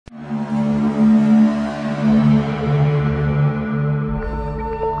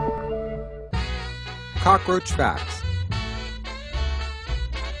Cockroach Facts.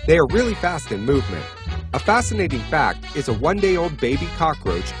 They are really fast in movement. A fascinating fact is a one-day-old baby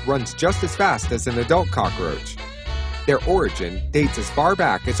cockroach runs just as fast as an adult cockroach. Their origin dates as far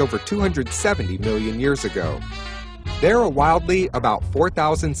back as over 270 million years ago. There are wildly about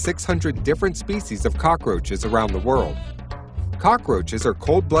 4,600 different species of cockroaches around the world. Cockroaches are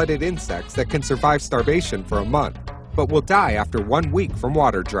cold-blooded insects that can survive starvation for a month, but will die after 1 week from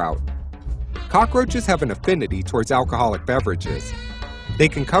water drought. Cockroaches have an affinity towards alcoholic beverages. They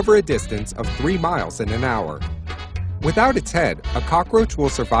can cover a distance of 3 miles in an hour. Without its head, a cockroach will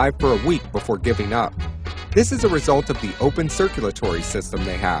survive for a week before giving up. This is a result of the open circulatory system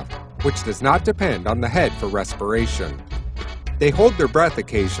they have, which does not depend on the head for respiration. They hold their breath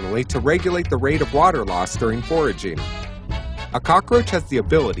occasionally to regulate the rate of water loss during foraging. A cockroach has the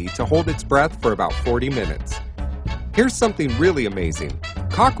ability to hold its breath for about 40 minutes. Here's something really amazing.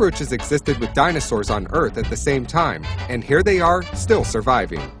 Cockroaches existed with dinosaurs on Earth at the same time, and here they are, still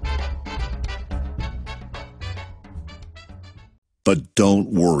surviving. But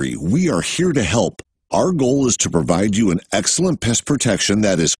don't worry, we are here to help. Our goal is to provide you an excellent pest protection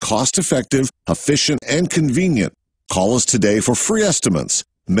that is cost-effective, efficient, and convenient. Call us today for free estimates.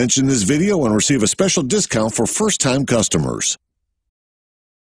 Mention this video and receive a special discount for first-time customers.